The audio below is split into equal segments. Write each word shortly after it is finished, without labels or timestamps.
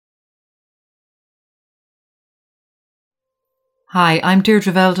Hi, I'm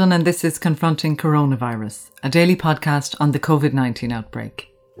Deirdre Veldon and this is Confronting Coronavirus, a daily podcast on the COVID-19 outbreak.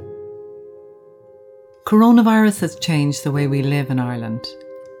 Coronavirus has changed the way we live in Ireland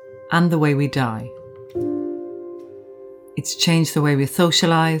and the way we die. It's changed the way we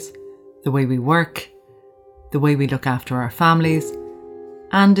socialise, the way we work, the way we look after our families,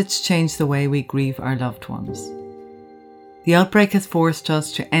 and it's changed the way we grieve our loved ones. The outbreak has forced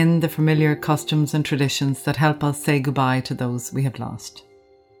us to end the familiar customs and traditions that help us say goodbye to those we have lost.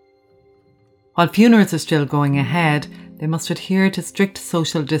 While funerals are still going ahead, they must adhere to strict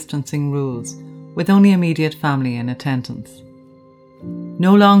social distancing rules, with only immediate family in attendance.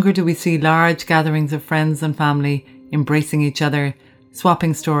 No longer do we see large gatherings of friends and family embracing each other,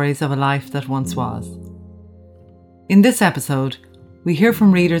 swapping stories of a life that once was. In this episode, we hear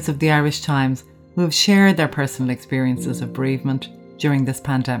from readers of the Irish Times who have shared their personal experiences of bereavement during this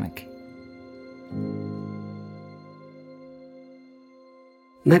pandemic.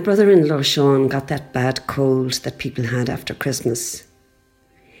 My brother-in-law Sean got that bad cold that people had after Christmas.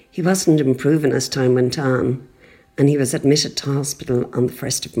 He wasn't improving as time went on, and he was admitted to hospital on the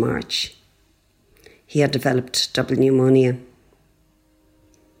 1st of March. He had developed double pneumonia.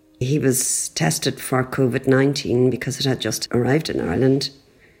 He was tested for COVID-19 because it had just arrived in Ireland.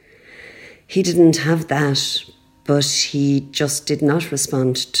 He didn't have that, but he just did not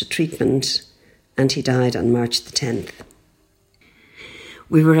respond to treatment, and he died on March the 10th.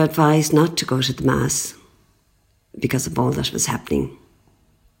 We were advised not to go to the Mass because of all that was happening.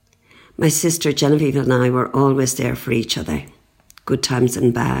 My sister Genevieve and I were always there for each other, good times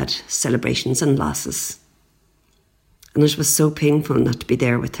and bad, celebrations and losses. And it was so painful not to be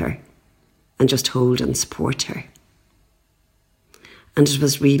there with her and just hold and support her. And it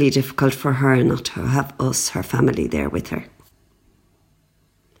was really difficult for her not to have us, her family, there with her.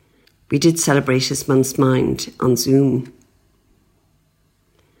 We did celebrate his month's mind on Zoom.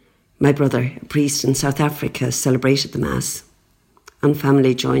 My brother, a priest in South Africa, celebrated the Mass, and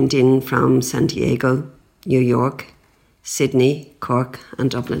family joined in from San Diego, New York, Sydney, Cork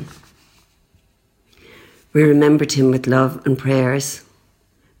and Dublin. We remembered him with love and prayers,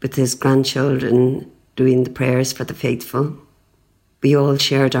 with his grandchildren doing the prayers for the faithful. We all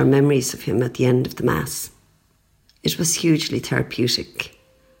shared our memories of him at the end of the Mass. It was hugely therapeutic,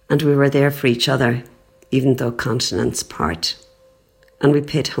 and we were there for each other, even though continents apart. And we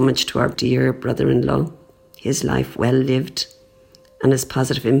paid homage to our dear brother-in-law, his life well lived, and his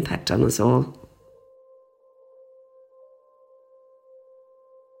positive impact on us all.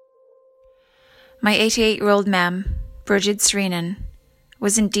 My 88-year-old mam, Bridget Sreenan,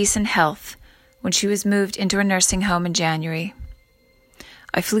 was in decent health when she was moved into a nursing home in January.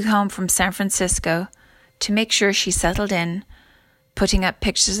 I flew home from San Francisco to make sure she settled in, putting up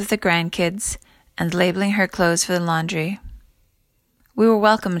pictures of the grandkids and labelling her clothes for the laundry. We were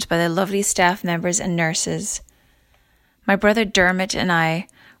welcomed by the lovely staff members and nurses. My brother Dermot and I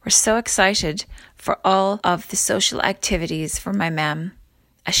were so excited for all of the social activities for my mam,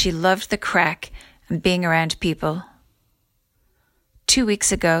 as she loved the crack and being around people. 2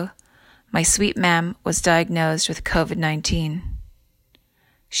 weeks ago, my sweet mam was diagnosed with COVID-19.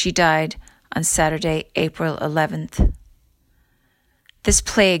 She died on Saturday, April 11th. This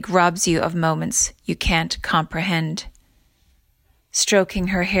plague robs you of moments you can't comprehend. Stroking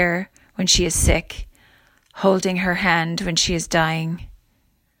her hair when she is sick, holding her hand when she is dying,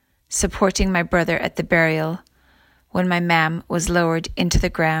 supporting my brother at the burial when my mam was lowered into the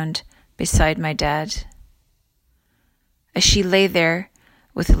ground beside my dad. As she lay there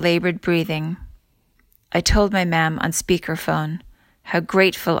with laboured breathing, I told my mam on speakerphone how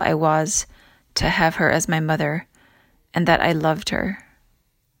grateful I was to have her as my mother and that I loved her.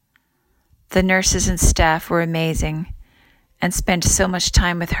 The nurses and staff were amazing and spent so much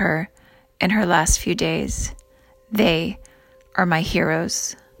time with her in her last few days. They are my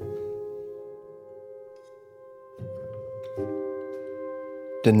heroes.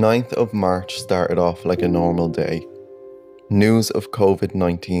 The 9th of March started off like a normal day. News of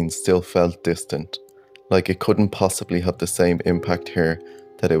COVID-19 still felt distant, like it couldn't possibly have the same impact here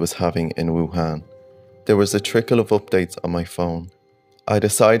that it was having in Wuhan. There was a trickle of updates on my phone. I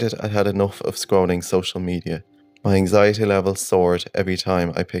decided I'd had enough of scrolling social media. My anxiety levels soared every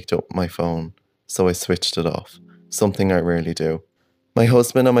time I picked up my phone, so I switched it off, something I rarely do. My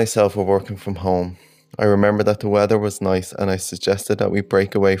husband and myself were working from home. I remember that the weather was nice and I suggested that we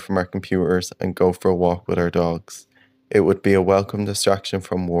break away from our computers and go for a walk with our dogs. It would be a welcome distraction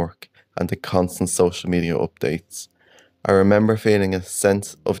from work and the constant social media updates. I remember feeling a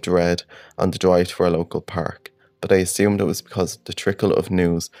sense of dread on the drive to our local park, but I assumed it was because of the trickle of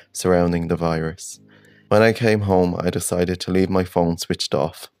news surrounding the virus. When I came home, I decided to leave my phone switched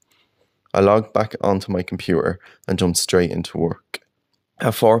off. I logged back onto my computer and jumped straight into work.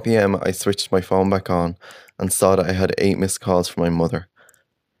 At 4 p.m, I switched my phone back on and saw that I had 8 missed calls from my mother.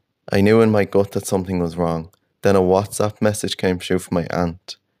 I knew in my gut that something was wrong. Then a WhatsApp message came through from my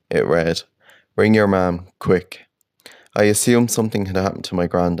aunt. It read, "Ring your mum, quick." I assumed something had happened to my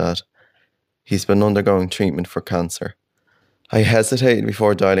granddad. He's been undergoing treatment for cancer. I hesitated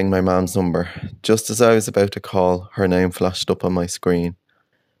before dialing my mum's number. Just as I was about to call, her name flashed up on my screen.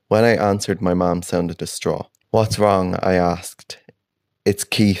 When I answered, my mum sounded distraught. "What's wrong?" I asked. "It's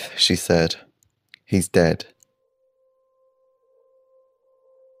Keith," she said. "He's dead."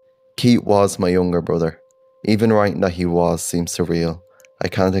 Keith was my younger brother. Even writing that he was seems surreal. I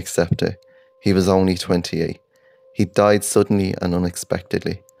can't accept it. He was only 28. He died suddenly and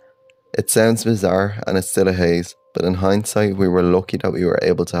unexpectedly. It sounds bizarre and it's still a haze, but in hindsight we were lucky that we were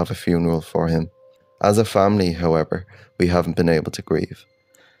able to have a funeral for him. As a family, however, we haven't been able to grieve.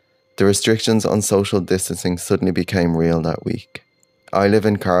 The restrictions on social distancing suddenly became real that week. I live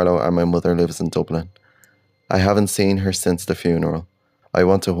in Carlow and my mother lives in Dublin. I haven't seen her since the funeral. I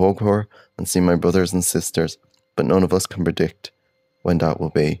want to hug her and see my brothers and sisters, but none of us can predict when that will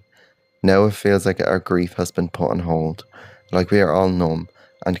be. Now it feels like our grief has been put on hold, like we are all numb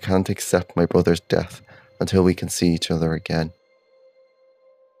and can't accept my brother's death until we can see each other again.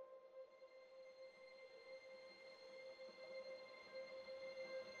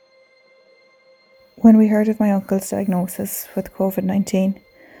 When we heard of my uncle's diagnosis with COVID-19,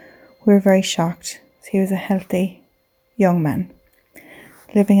 we were very shocked. He was a healthy young man,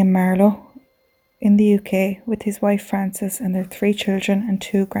 living in Marlow in the UK with his wife Frances and their 3 children and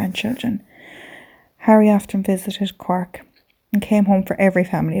 2 grandchildren. Harry often visited Cork and came home for every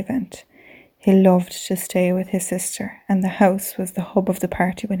family event. He loved to stay with his sister, and the house was the hub of the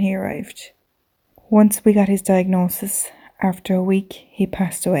party when he arrived. Once we got his diagnosis, after a week he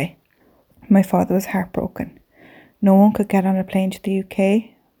passed away. My father was heartbroken. No one could get on a plane to the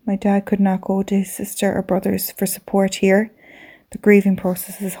UK. My dad could not go to his sister or brothers for support here. The grieving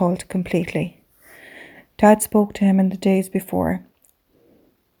process is halted completely. Dad spoke to him in the days before,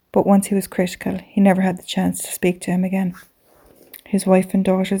 but once he was critical, he never had the chance to speak to him again. His wife and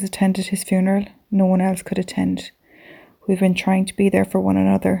daughters attended his funeral. No one else could attend. We've been trying to be there for one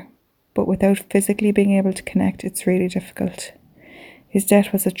another, but without physically being able to connect, it's really difficult. His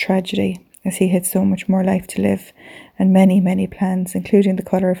death was a tragedy, as he had so much more life to live and many, many plans, including the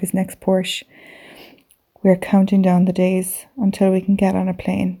colour of his next Porsche. We are counting down the days until we can get on a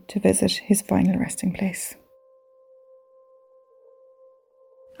plane to visit his final resting place.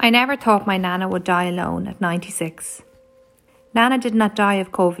 I never thought my Nana would die alone at 96. Nana did not die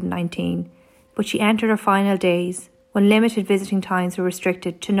of COVID-19, but she entered her final days when limited visiting times were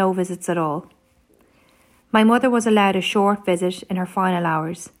restricted to no visits at all. My mother was allowed a short visit in her final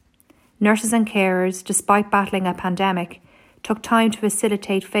hours. Nurses and carers, despite battling a pandemic, took time to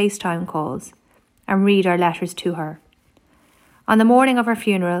facilitate Facetime calls and read our letters to her. On the morning of her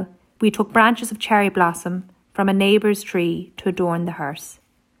funeral, we took branches of cherry blossom from a neighbour's tree to adorn the hearse.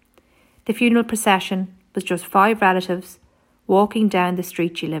 The funeral procession was just 5 relatives walking down the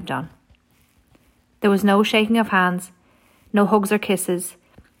street she lived on. There was no shaking of hands, no hugs or kisses,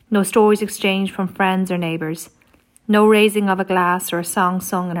 no stories exchanged from friends or neighbours, no raising of a glass or a song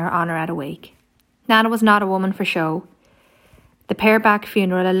sung in her honour at a wake. Nana was not a woman for show. The pareback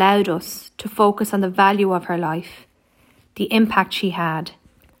funeral allowed us to focus on the value of her life, the impact she had,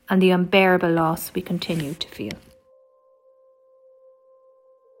 and the unbearable loss we continued to feel.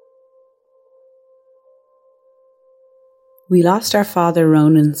 We lost our father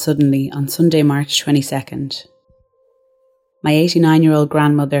Ronan suddenly on Sunday, March 22nd. My 89-year-old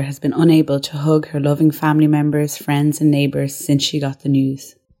grandmother has been unable to hug her loving family members, friends and neighbours since she got the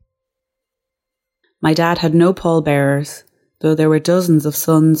news. My dad had no pallbearers, though there were dozens of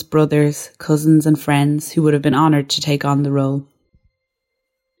sons, brothers, cousins and friends who would have been honoured to take on the role.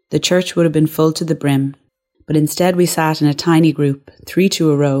 The church would have been full to the brim, but instead we sat in a tiny group, 3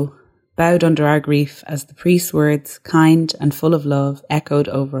 to a row, bowed under our grief as the priest's words, kind and full of love, echoed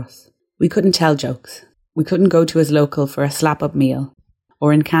over us. We couldn't tell jokes. We couldn't go to his local for a slap-up meal,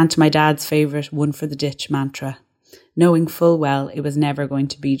 or incant my dad's favourite one for the ditch mantra, knowing full well it was never going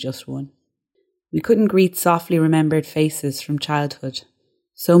to be just one. We couldn't greet softly remembered faces from childhood,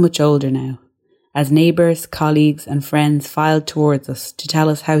 so much older now, as neighbours, colleagues and friends filed towards us to tell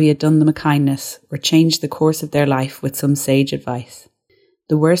us how he had done them a kindness or changed the course of their life with some sage advice.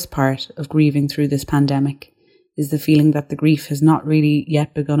 The worst part of grieving through this pandemic is the feeling that the grief has not really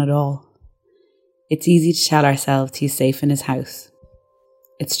yet begun at all. It's easy to tell ourselves he's safe in his house.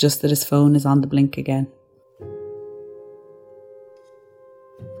 It's just that his phone is on the blink again.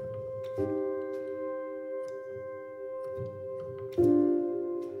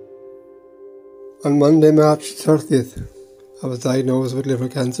 On Monday, March 30th, I was diagnosed with liver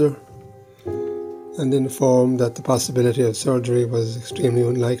cancer and informed that the possibility of surgery was extremely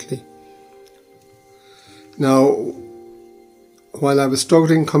unlikely. Now, while I was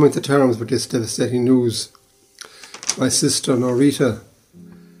struggling coming to terms with this devastating news, my sister Norita,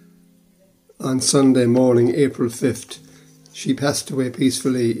 on Sunday morning, April 5th, she passed away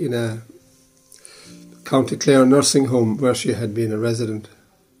peacefully in a County Clare nursing home where she had been a resident.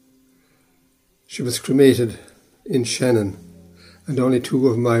 She was cremated in Shannon, and only 2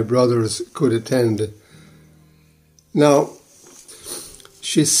 of my brothers could attend. Now,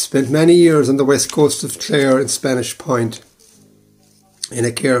 she spent many years on the west coast of Clare in Spanish Point in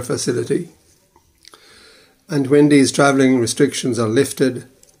a care facility. And when these travelling restrictions are lifted,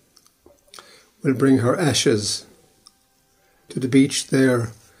 we'll bring her ashes to the beach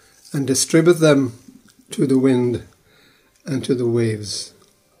there and distribute them to the wind and to the waves.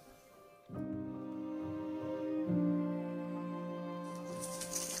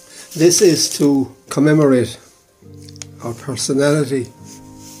 This is to commemorate her personality,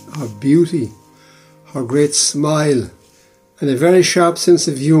 her beauty, her great smile, and a very sharp sense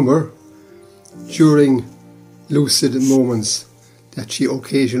of humour during lucid moments that she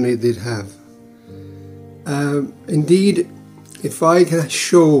occasionally did have. Indeed, if I can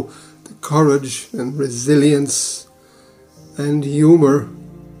show the courage and resilience and humour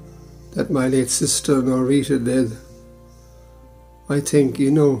that my late sister Norita did, I think,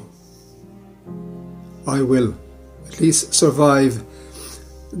 I will at least survive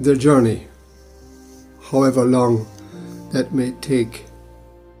the journey, however long that may take.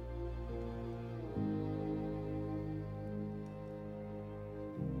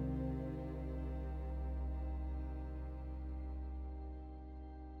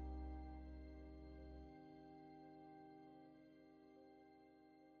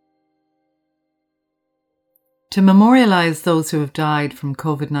 To memorialise those who have died from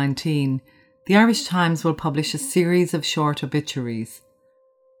COVID-19, the Irish Times will publish a series of short obituaries.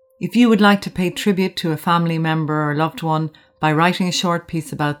 If you would like to pay tribute to a family member or loved one by writing a short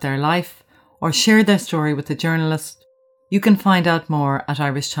piece about their life or share their story with a journalist, you can find out more at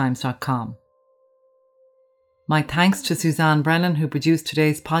irishtimes.com. My thanks to Suzanne Brennan, who produced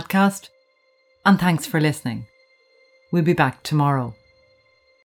today's podcast, and thanks for listening. We'll be back tomorrow.